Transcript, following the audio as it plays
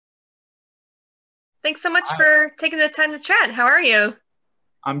Thanks so much Hi, for taking the time to chat. How are you?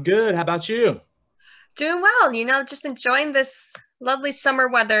 I'm good. How about you? Doing well, just enjoying this lovely summer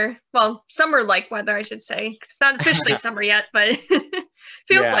weather. Well, summer-like weather, I should say. 'Cause it's not officially summer yet, but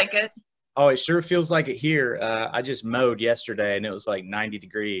feels Yeah. like it. Oh, it sure feels like it here. I just mowed yesterday and it was like 90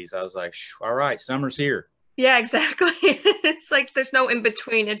 degrees. I was like, "Phew, all right, summer's here." Yeah, exactly. It's like there's no in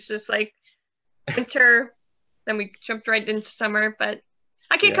between. It's just like winter, then we jumped right into summer, but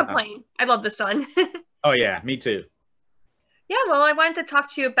I can't Yeah. complain. I love the sun. Oh, yeah, me too. Yeah, well, I wanted to talk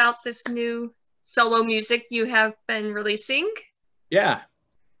to you about this new solo music you have been releasing. Yeah,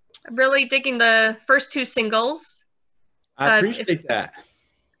 I'm really digging the first two singles. I If appreciate that.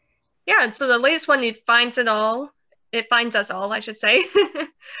 Yeah, and so the latest one, it finds it all. It finds us all, I should say.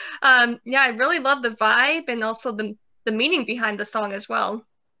 Yeah, I really love the vibe and also the meaning behind the song as well.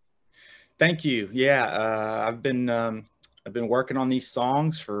 Thank you. Yeah, I've been working on these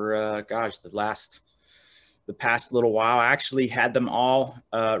songs for gosh, the past little while. I actually had them all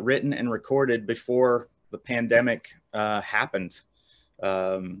written and recorded before the pandemic happened.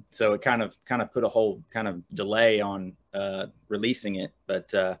 So it kind of put a whole kind of delay on releasing it.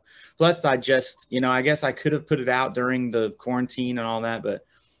 But plus, I guess I could have put it out during the quarantine and all that, but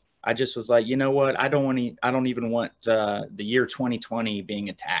I just was like, you know what? I don't even want the year 2020 being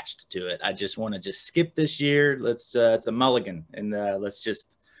attached to it. I just want to just skip this year. It's a mulligan, and let's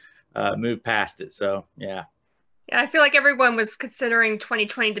just move past it. So yeah. Yeah, I feel like everyone was considering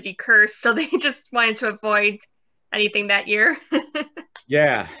 2020 to be cursed, so they just wanted to avoid anything that year.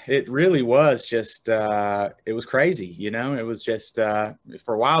 Yeah, it really was just it was crazy, It was just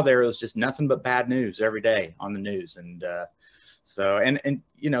for a while there it was just nothing but bad news every day on the news. And so and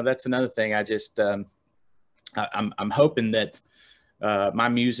that's another thing. I'm hoping that my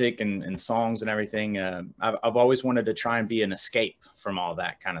music and songs and everything, I've always wanted to try and be an escape from all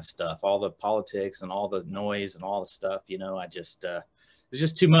that kind of stuff, all the politics and all the noise and all the stuff, it's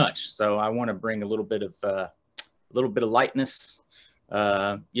just too much. So I want to bring a little bit of lightness,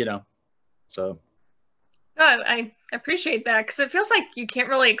 uh, you know. So Oh, I appreciate that because it feels like you can't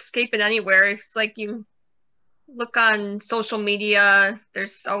really escape it anywhere. It's like you look on social media,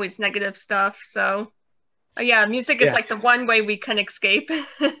 there's always negative stuff. So, yeah, music is yeah, like the one way we can escape.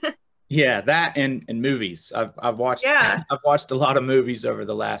 yeah, that and movies. I've watched Yeah. I've watched a lot of movies over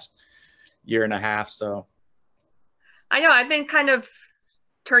the last year and a half. So I know I've been kind of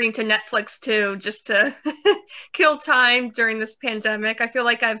turning to Netflix too, just to kill time during this pandemic. I feel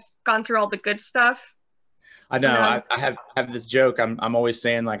like I've gone through all the good stuff. I So know now, I have this joke. I'm always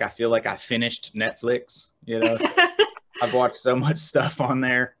saying like I feel like I finished Netflix. So I've watched so much stuff on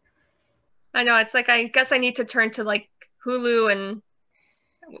there. I know it's like I guess I need to turn to like Hulu and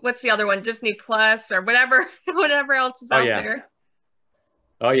what's the other one, Disney Plus or whatever, whatever else is Oh out yeah, there.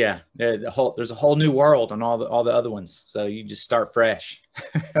 oh yeah. There's a whole new world on all the other ones. So you just start fresh.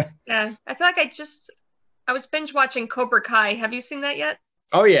 Yeah, I feel like I was binge watching Cobra Kai. Have you seen that yet?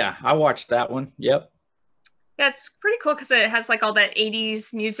 Oh yeah, I watched that one. Yep. Yeah, it's pretty cool because it has like all that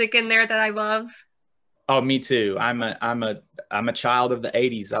 80s music in there that I love. Oh, me too. I'm a child of the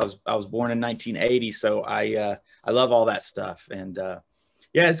 80s. I was born in 1980, so I love all that stuff. And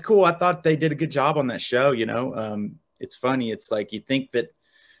yeah, it's cool. I thought they did a good job on that show, It's funny. It's like you think that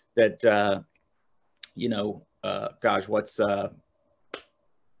gosh, what's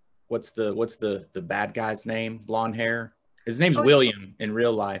the bad guy's name? Blonde hair. His name's Oh, William in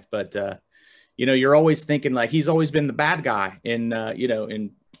real life, but you're always thinking like he's always been the bad guy in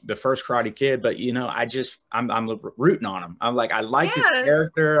the first Karate Kid, but I'm rooting on him. I'm like I like his yeah.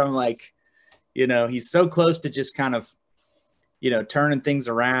 character. I'm like he's so close to just kind of turning things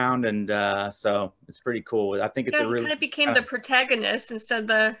around, and so it's pretty cool. I think it's Yeah, a he really kind of became the protagonist instead of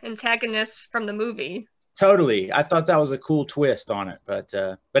the antagonist from the movie. totally. I thought that was a cool twist on it, but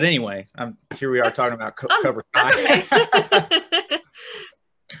anyway, here we are Yeah, talking about Cobra that's okay. Kai.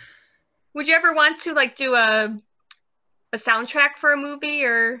 Would you ever want to like do a soundtrack for a movie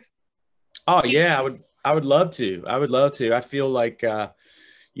or Oh do you, yeah, I would love to. I would love to. I feel like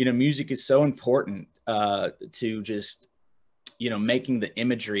music is so important to just making the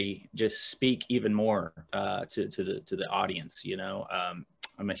imagery just speak even more to the audience.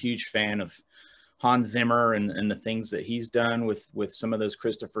 I'm a huge fan of Hans Zimmer and the things that he's done with some of those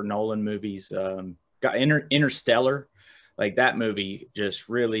Christopher Nolan movies. Got Interstellar, like that movie, just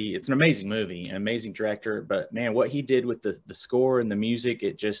really, it's an amazing movie, an amazing director. But man, what he did with the score and the music,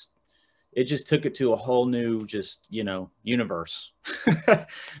 it just took it to a whole new just universe.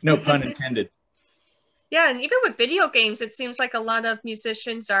 No pun intended. yeah, and even with video games, it seems like a lot of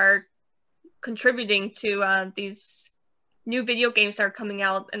musicians are contributing to these new video games that are coming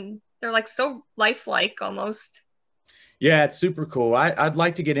out, and they're like so lifelike almost. Yeah, it's super cool. I'd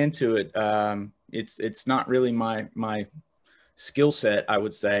like to get into it. It's not really my skill set, I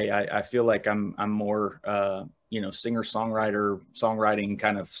would say. I feel like I'm more singer songwriting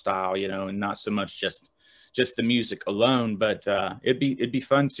kind of style, and not so much just the music alone. But it'd be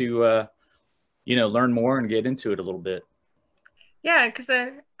fun to learn more and get into it a little bit. Yeah, because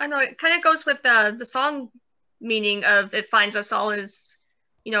I know it kind of goes with the song meaning of "It finds us all" is,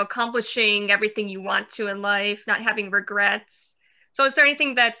 accomplishing everything you want to in life, not having regrets. So is there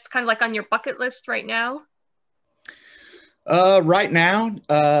anything that's kind of like on your bucket list right now? Right now,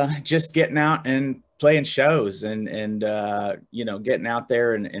 just getting out and playing shows and getting out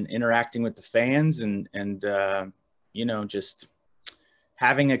there and interacting with the fans and just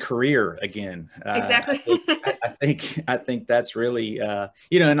having a career again. Exactly. I think that's really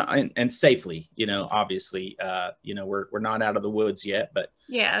and safely, obviously, we're not out of the woods yet, but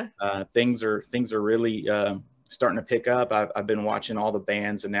Yeah. things are really starting to pick up. I've been watching all the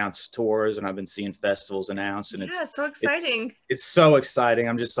bands announce tours, and I've been seeing festivals announced, and Yeah, so exciting. it's so exciting.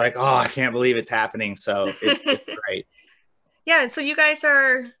 I'm just like, oh, I can't believe it's happening. So it's great. Yeah, so you guys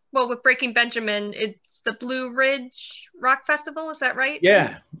are, well, with Breaking Benjamin, it's the Blue Ridge Rock Festival, is that right?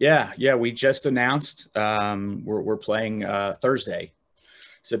 Yeah. We just announced we're playing Thursday,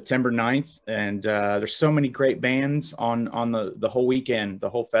 September 9th, and there's so many great bands on the whole weekend, the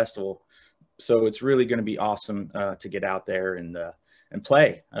whole festival. So it's really going to be awesome to get out there and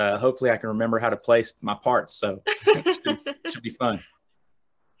play. Hopefully I can remember how to play my parts. So it should be fun.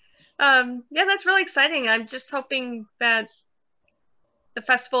 Yeah, that's really exciting. I'm just hoping that the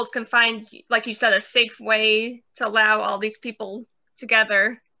festivals can find, like you said, a safe way to allow all these people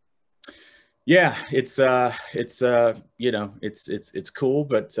together. Yeah, it's cool,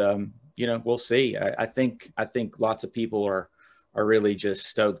 but we'll see. I think lots of people are really just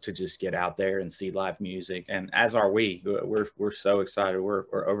stoked to just get out there and see live music, and as are we. We're so excited. We're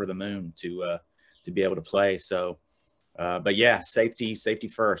over the moon to be able to play. So, but yeah, safety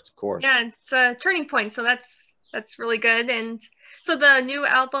first, of course. Yeah, it's a turning point, so that's really good. And so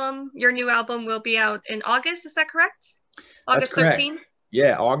your new album will be out in August, is that correct? August 13th?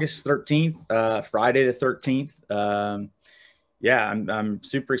 Yeah, August 13th, Friday the 13th. Yeah, I'm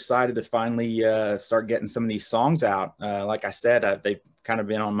super excited to finally start getting some of these songs out. Like I said, they've kind of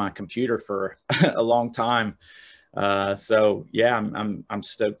been on my computer for a long time. So yeah, I'm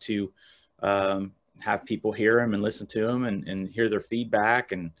stoked to have people hear them and listen to them and hear their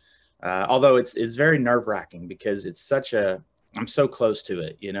feedback. And although it's very nerve-wracking because I'm so close to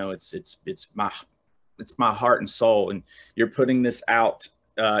it. It's my heart and soul, and you're putting this out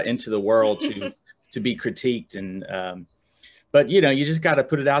into the world to be critiqued. And but you just got to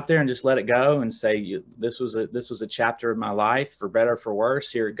put it out there and just let it go and say, this was a chapter of my life, for better or for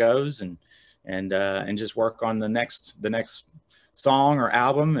worse. Here it goes, and just work on the next song or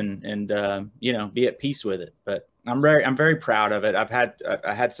album, and be at peace with it. But I'm very proud of it.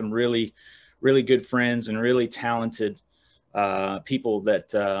 I had some really good friends and really talented people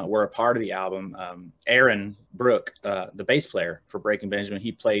that were a part of the album. Aaron Brook, the bass player for Breaking Benjamin,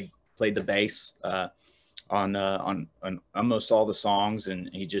 he played the bass on almost all the songs, and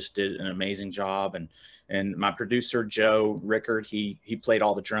he just did an amazing job. And my producer Joe Rickard, he played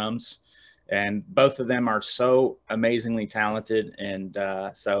all the drums, and both of them are so amazingly talented, and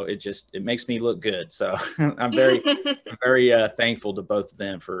so it makes me look good. So I'm very thankful to both of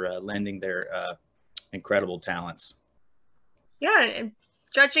them for lending their incredible talents. Yeah,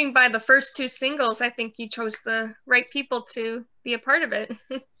 judging by the first two singles, I think you chose the right people to be a part of it.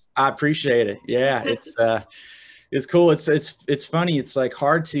 I appreciate it. Yeah, it's cool. It's funny. It's like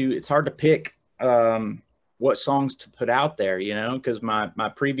hard to pick what songs to put out there, because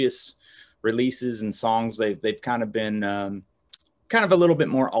my previous releases and songs, they've kind of been kind of a little bit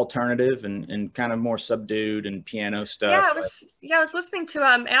more alternative and kind of more subdued and piano stuff. I was listening to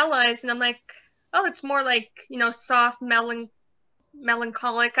Allies, and I'm like, oh, it's more like, soft,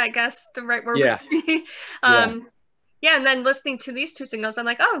 melancholic, I guess the right word would be. Yeah, and then listening to these two singles, I'm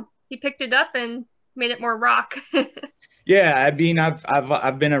like, oh, he picked it up and made it more rock. Yeah, I mean,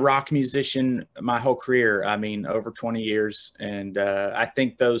 I've been a rock musician my whole career. I mean, over 20 years, and I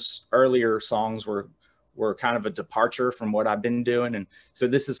think those earlier songs were kind of a departure from what I've been doing, and so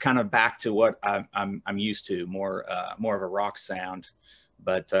this is kind of back to what I'm used to, more of a rock sound.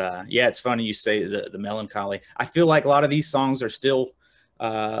 But yeah, it's funny you say the melancholy. I feel like a lot of these songs are still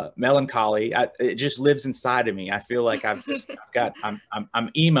melancholy. It just lives inside of me. I feel like I'm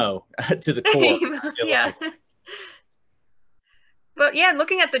emo to the core. Yeah. Like. But yeah,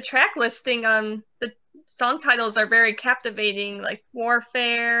 looking at the track listing, the song titles are very captivating, like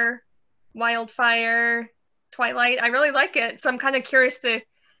Warfare, Wildfire, Twilight. I really like it, so I'm kind of curious to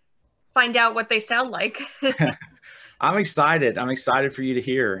find out what they sound like. I'm excited. I'm excited for you to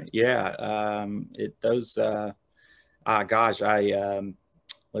hear. Yeah. Gosh,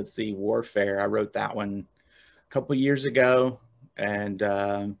 let's see, Warfare. I wrote that one a couple years ago. And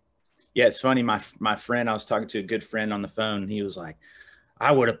yeah, it's funny. My friend, I was talking to a good friend on the phone. And he was like,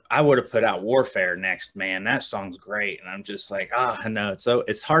 I would have put out Warfare next, man. That song's great. And I'm just like, I know. So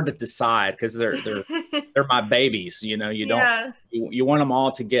it's hard to decide because they're my babies. You know, Yeah, you want them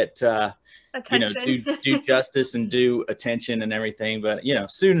all to get attention. do justice and do attention and everything. But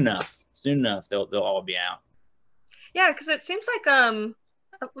soon enough they'll all be out. Yeah, because it seems like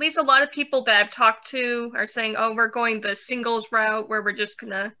at least a lot of people that I've talked to are saying, "Oh, we're going the singles route where we're just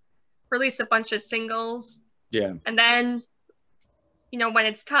gonna release a bunch of singles, Yeah. and then when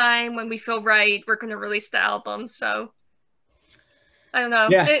it's time, when we feel right, we're gonna release the album." So I don't know.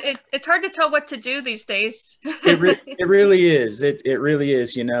 Yeah. It's hard to tell what to do these days. It really is. It really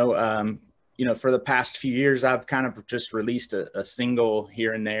is. For the past few years, I've kind of just released a single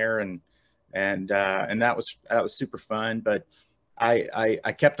here and there, and that was super fun. But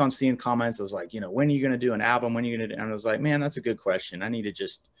I kept on seeing comments. I was like, when are you going to do an album? When are you going to do? And I was like, man, that's a good question. I need to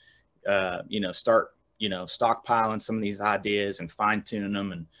just, start, stockpiling some of these ideas and fine tune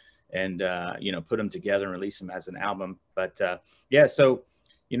them and put them together and release them as an album. But yeah, so,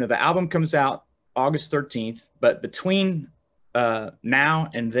 the album comes out August 13th, but between now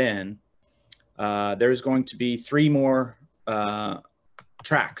and then, there's going to be 3 more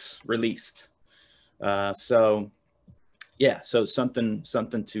tracks released. So yeah, so something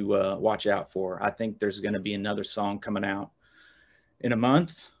to watch out for. I think there's going to be another song coming out in a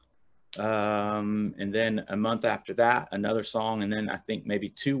month. And then a month after that, another song. And then I think maybe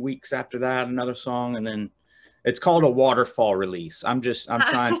 2 weeks after that, another song. And then it's called a waterfall release. I'm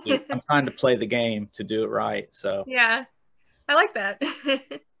trying to play the game to do it right. So Yeah, I like that.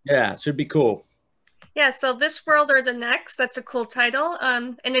 yeah, it should be cool. Yeah, so This World or the Next, that's a cool title.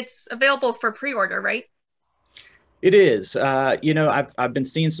 And it's available for pre-order, right? It is. I've been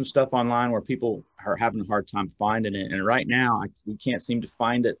seeing some stuff online where people are having a hard time finding it, and right now we can't seem to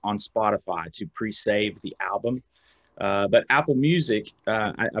find it on Spotify to pre-save the album. But Apple Music,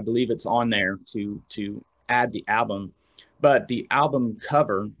 I believe it's on there to add the album. But the album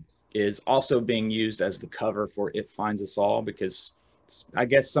cover is also being used as the cover for It Finds Us All, because I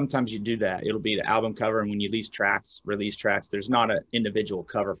guess sometimes you do that. It'll be the album cover, and when you release tracks, there's not an individual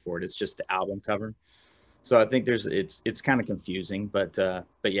cover for it. It's just the album cover. So I think it's kind of confusing, but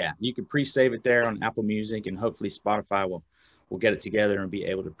yeah, you can pre-save it there on Apple Music, and hopefully Spotify will get it together and be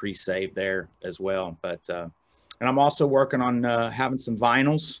able to pre-save there as well. But and I'm also working on having some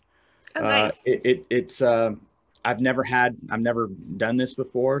vinyls. Oh, nice. I've never done this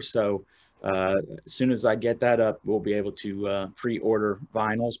before, so as soon as I get that up, we'll be able to pre-order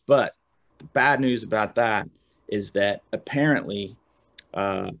vinyls. But the bad news about that is that apparently,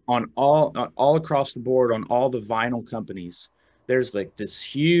 on all across the board, on all the vinyl companies, there's like this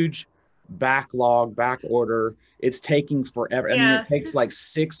huge back order. It's taking forever. I mean, Yeah. it takes like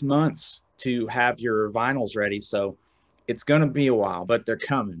 6 months to have your vinyls ready. So it's going to be a while, but they're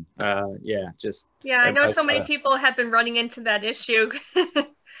coming. Yeah, just Yeah, I know so many people have been running into that issue.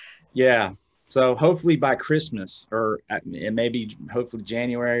 yeah. So hopefully by Christmas, or maybe hopefully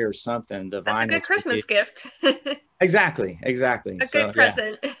January or something, the That's a vinyl good Christmas gift. Exactly. A good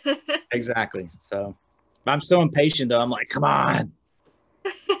present. Yeah, exactly. So I'm so impatient though. I'm like, come on.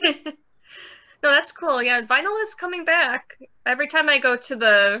 No, that's cool. Yeah, vinyl is coming back. Every time I go to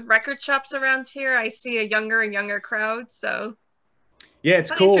the record shops around here, I see a younger and younger crowd. So Yeah,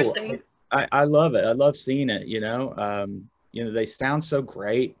 it's cool. interesting. I love it. I love seeing it. They sound so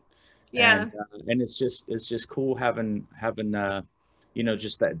great. Yeah. And it's just cool having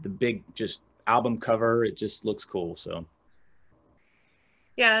just the big just album cover. It just looks cool. So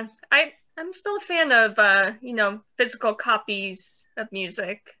Yeah. I'm still a fan of physical copies of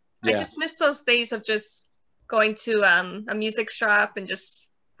music. I yeah. just miss those days of just going to a music shop and just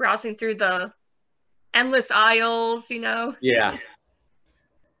browsing through the endless aisles. Yeah.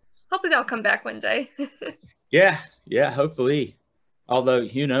 Hopefully that'll come back one day. Yeah, hopefully. Although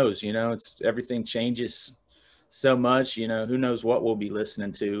who knows, it's everything changes so much, who knows what we'll be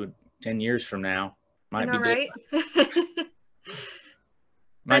listening to 10 years from now. Might be different. Right?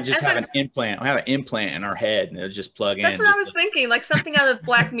 Might just have an implant. We have an implant in our head and it'll just plug in. That's what I was thinking, like something out of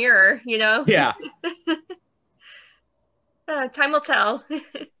Black Mirror, Yeah. Time will tell.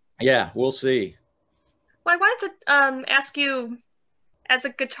 Yeah, we'll see. Well, I wanted to ask you, as a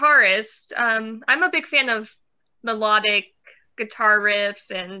guitarist, I'm a big fan of melodic guitar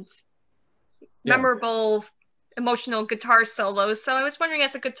riffs and Yeah. memorable, emotional guitar solos. So I was wondering,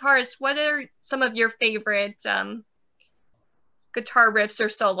 as a guitarist, what are some of your favorite guitar riffs or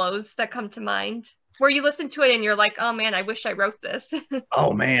solos that come to mind? Where you listen to it and you're like, oh man, I wish I wrote this.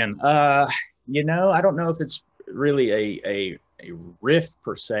 Oh man. I don't know if it's really a riff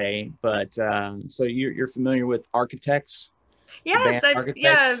per se, but so you're familiar with Architects, the band Yes, Architects?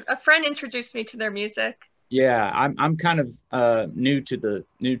 yeah, a friend introduced me to their music. Yeah, I'm kind of new to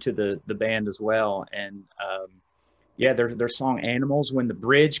the band as well, and yeah, their song "Animals" when the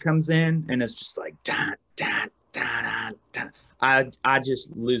bridge comes in and it's just like da da da da da. I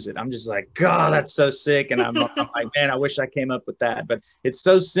just lose it. I'm just like, God, that's so sick, and I'm like, man, I wish I came up with that. But it's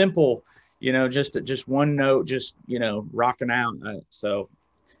so simple, just one note, just rocking out. And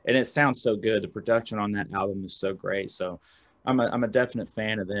it sounds so good. The production on that album is so great. So I'm a definite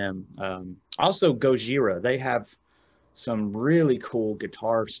fan of them. Also, Gojira, they have some really cool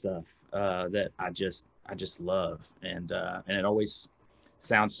guitar stuff that I just love, and it always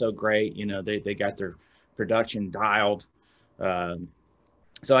sounds so great. They got their production dialed. Um,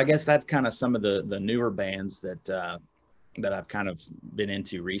 so I guess that's kind of some of the newer bands that I've kind of been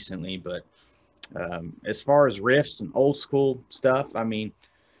into recently. But as far as riffs and old school stuff, I mean,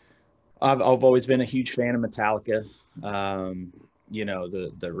 I've always been a huge fan of Metallica. The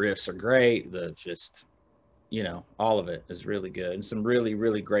riffs are great. All of it is really good, and some really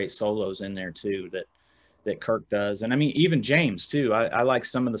really great solos in there too that Kirk does, and I mean even James too. I like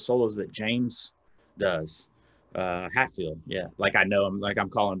some of the solos that James does. Hatfield, yeah, like I know him, like I'm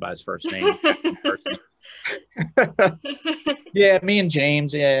calling by his first name. Yeah, me and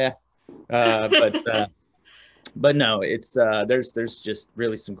James, yeah. But no, it's there's just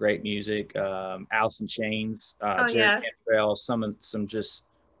really some great music. Alice in Chains, Oh Jerry yeah. Cantrell, some just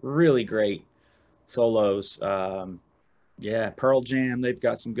really great solos. Yeah, Pearl Jam, they've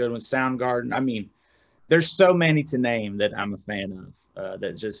got some good ones. Soundgarden. I mean, there's so many to name that I'm a fan of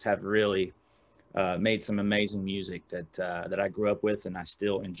that just have really made some amazing music that I grew up with and I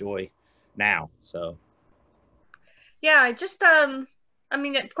still enjoy now. So Yeah, I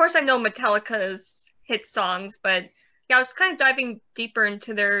mean, of course I know Metallica's hit songs, but yeah, I was kind of diving deeper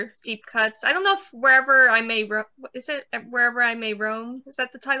into their deep cuts. I don't know if Wherever I May Roam, is it Wherever I May Roam? Is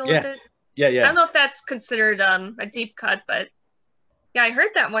that the title of yeah, it? yeah, I yeah, don't know if that's considered a deep cut, but yeah, I heard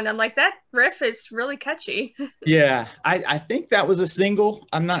that one. I'm like, that riff is really catchy. yeah. I think that was a single.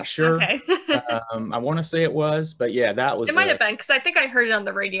 I'm not sure. Okay. I want to say it was, but yeah, that It was might have been because I think I heard it on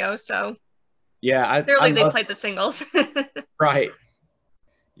the radio, so yeah. I clearly they love played the singles. right.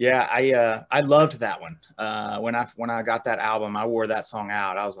 Yeah, I loved that one. When I got that album, I wore that song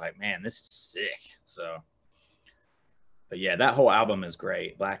out. I was like, man, this is sick. So, but yeah, that whole album is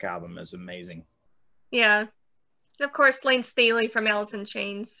great. Black Album is amazing. Yeah. Of course, Lane Staley from Alice in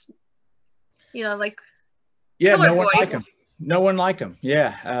Chains, like Yeah, killer no one like him. voice. No one like him.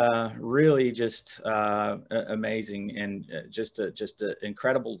 Yeah, really, just amazing, and just a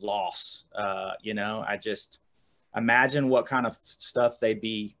incredible loss. I just imagine what kind of stuff they'd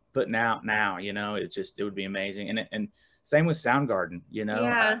be putting out now. It would be amazing. And same with Soundgarden.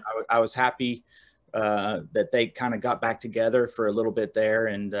 Yeah, I was happy that they kind of got back together for a little bit there,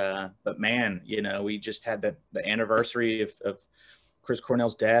 and but man, we just had the anniversary of Chris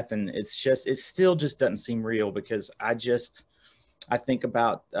Cornell's death, and it still just doesn't seem real because I think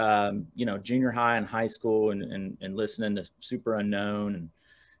about junior high and high school and listening to Super Unknown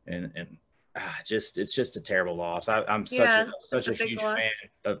and it's just a terrible loss. I'm such a yeah, such that's a a big huge fan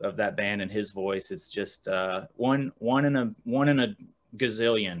loss. of that band and his voice. It's just one in a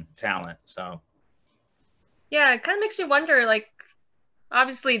gazillion talent. So Yeah, it kind of makes you wonder, like,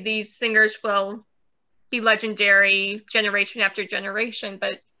 obviously these singers will be legendary generation after generation,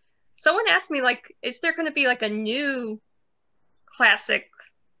 but someone asked me, like, is there going to be like a new classic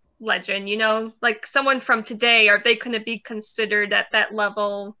legend, like someone from today, are they going to be considered at that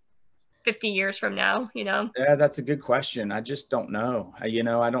level 50 years from now? yeah, that's a good question. I just don't know. I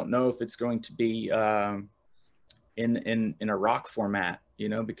don't know if it's going to be in a rock format,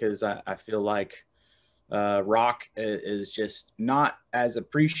 because I feel like rock is just not as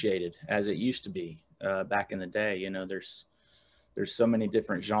appreciated as it used to be back in the day. There's so many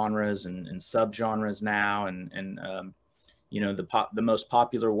different genres and subgenres now, and the most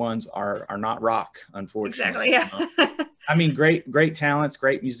popular ones are not rock, unfortunately. Exactly. Yeah. I mean, great talents,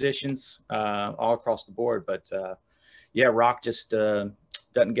 great musicians all across the board, but yeah, rock just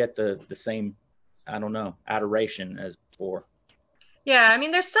doesn't get the same, I don't know, adoration as before. Yeah, I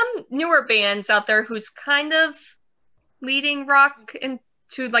mean, there's some newer bands out there who's kind of leading rock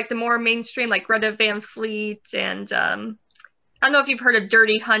into like the more mainstream, like Greta Van Fleet and I don't know if you've heard of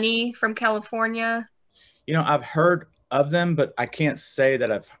Dirty Honey from California. You know, I've heard of them, but I can't say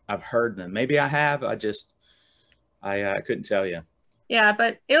that I've heard them. Maybe I have. I couldn't tell you. Yeah,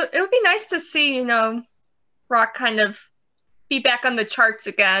 but it would be nice to see, rock kind of be back on the charts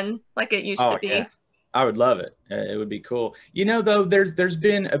again, like it used to Oh yeah, be. I would love it. It would be cool. You know, though, there's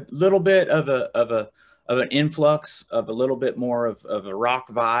been a little bit of an influx of a little bit more of a rock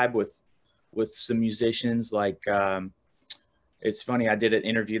vibe with some musicians. Like it's funny, I did an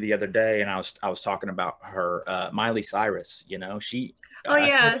interview the other day, and I was talking about her, Miley Cyrus. You know, Oh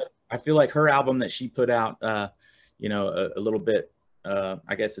yeah, I feel like her album that she put out, a little bit.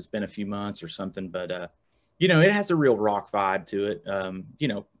 I guess it's been a few months or something, but it has a real rock vibe to it.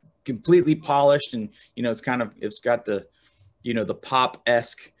 Completely polished, and it's got the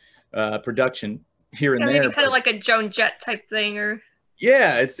pop-esque production here and yeah, there. maybe kind of like a Joan Jett type thing, or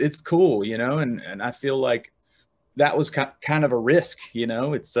Yeah, it's cool, and I feel like that was kind of a risk.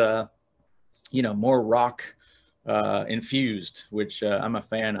 It's more rock infused, which I'm a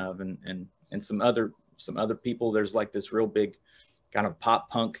fan of, and some other people. There's like this real big kind of pop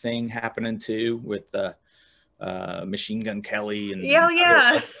punk thing happening too with Machine Gun Kelly and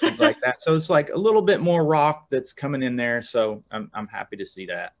yeah. things like that. So it's like a little bit more rock that's coming in there. So I'm happy to see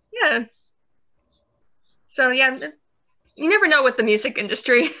that. Yeah. So yeah, you never know with the music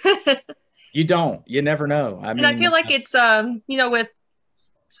industry. You never know. I And I feel mean, like it's with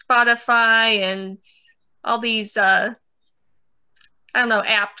Spotify and all these I don't know,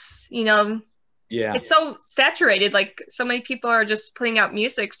 apps, yeah, it's so saturated, like so many people are just putting out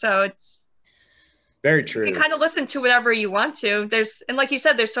music, so it's very you true. can kind of listen to whatever you want to. And like you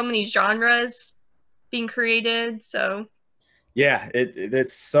said, there's so many genres being created, so Yeah,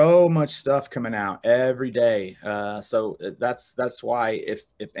 it's so much stuff coming out every day. So that's why if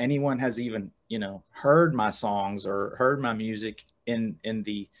anyone has even heard my songs or heard my music in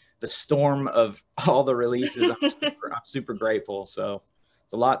the storm of all the releases, I'm super grateful. So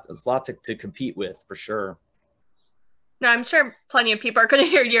it's a lot to compete with for sure. no, I'm sure plenty of people are going to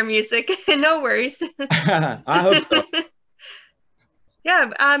hear your music. No worries. I hope so. Yeah.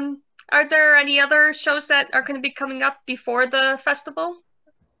 Are there any other shows that are going to be coming up before the festival?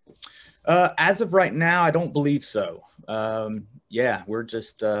 As of right now, I don't believe so. Yeah, we're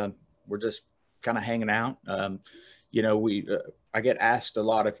just kind of hanging out. I get asked a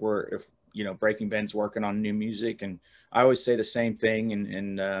lot if Breaking Ben's working on new music, and I always say the same thing,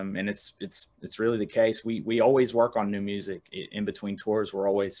 and it's really the case. We always work on new music in between tours. We're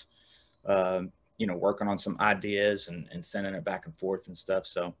always working on some ideas and sending it back and forth and stuff.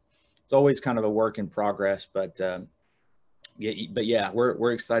 So it's always kind of a work in progress, but yeah,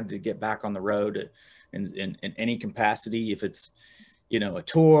 we're excited to get back on the road in any capacity. If it's a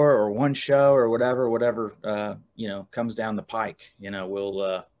tour or one show or whatever comes down the pike,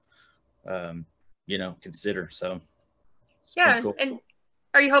 we'll consider. So it's Yeah. cool. And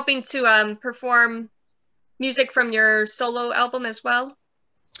are you hoping to perform music from your solo album as well?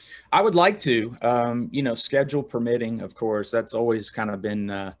 I would like to, schedule permitting, of course. That's always kind of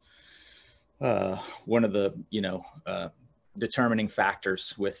been one of the determining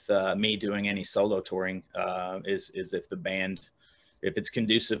factors with me doing any solo touring, is if it's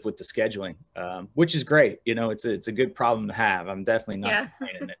conducive with the scheduling, which is great. It's a good problem to have. I'm definitely not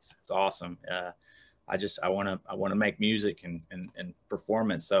complaining. It's awesome. I want to make music and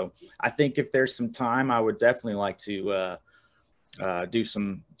perform it. So I think if there's some time, I would definitely like to do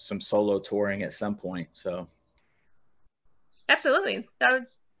some solo touring at some point. So Absolutely. That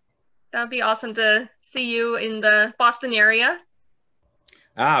would be awesome to see you in the Boston area.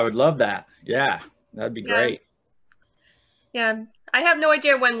 I would love that. Yeah, that'd be great. Yeah. I have no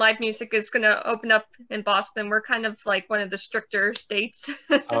idea when live music is going to open up in Boston. We're kind of like one of the stricter states.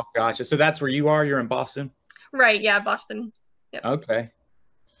 Oh, gotcha. So that's where you are? You're in Boston? Right. Yeah, Boston. Yep. Okay.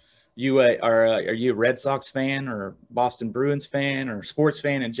 You are you a Red Sox fan or Boston Bruins fan or sports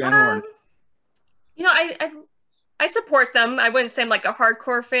fan in general? I support them. I wouldn't say I'm like a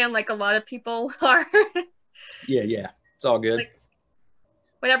hardcore fan like a lot of people are. Yeah. It's all good. Like,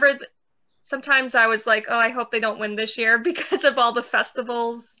 whenever sometimes I was like, oh, I hope they don't win this year because of all the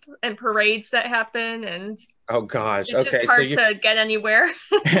festivals and parades that happen, and oh gosh, it's just hard to get anywhere.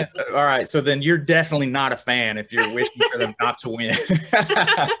 All right, so then you're definitely not a fan if you're wishing for them not to win.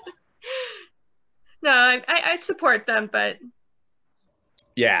 No, I support them, but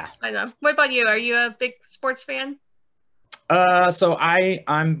yeah, I know. What about you? Are you a big sports fan? So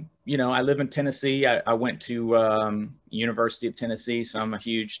I'm I live in Tennessee. I went to University of Tennessee, so I'm a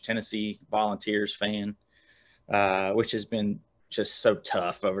huge Tennessee Volunteers fan, which has been just so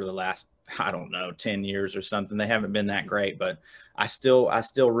tough over the last I don't know, 10 years or something. They haven't been that great, but I still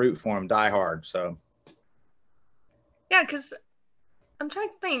root for them die hard. So Yeah, because I'm trying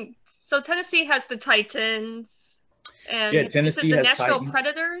to think. So Tennessee has the Titans, yeah, and is it Tennessee the has Nashville Titans.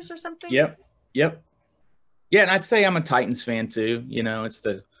 Predators or something? Yep. Yep. Yeah. And I'd say I'm a Titans fan too. You know, it's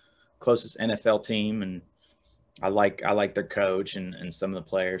the closest NFL team, and I like their coach and some of the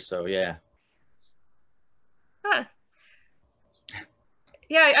players. So yeah. Huh.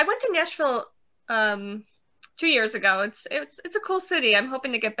 Yeah, I went to Nashville 2 years ago. It's a cool city. I'm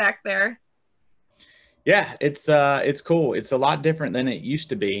hoping to get back there. Yeah, it's cool. It's a lot different than it used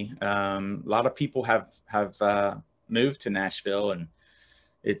to be. A lot of people have moved to Nashville, and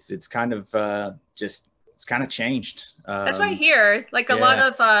it's kind of just it's kind of changed. That's what I hear. Like a lot Yeah.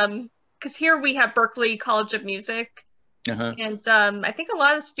 of because here we have Berklee College of Music, Uh-huh. and I think a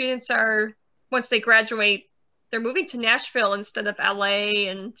lot of students are once they graduate, they're moving to Nashville instead of LA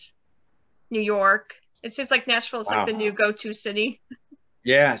and New York. It seems like Nashville is like the Wow. new go-to city.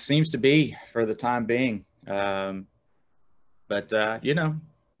 Yeah, it seems to be for the time being. But you know,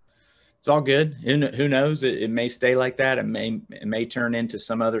 it's all good. Who knows? It may stay like that. It may turn into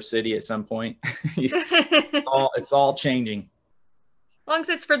some other city at some point. As It's all changing. long as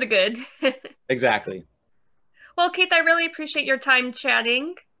it's for the good. Exactly. Well, Keith, I really appreciate your time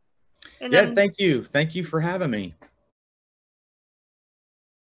chatting. And Yeah, thank you. Thank you for having me.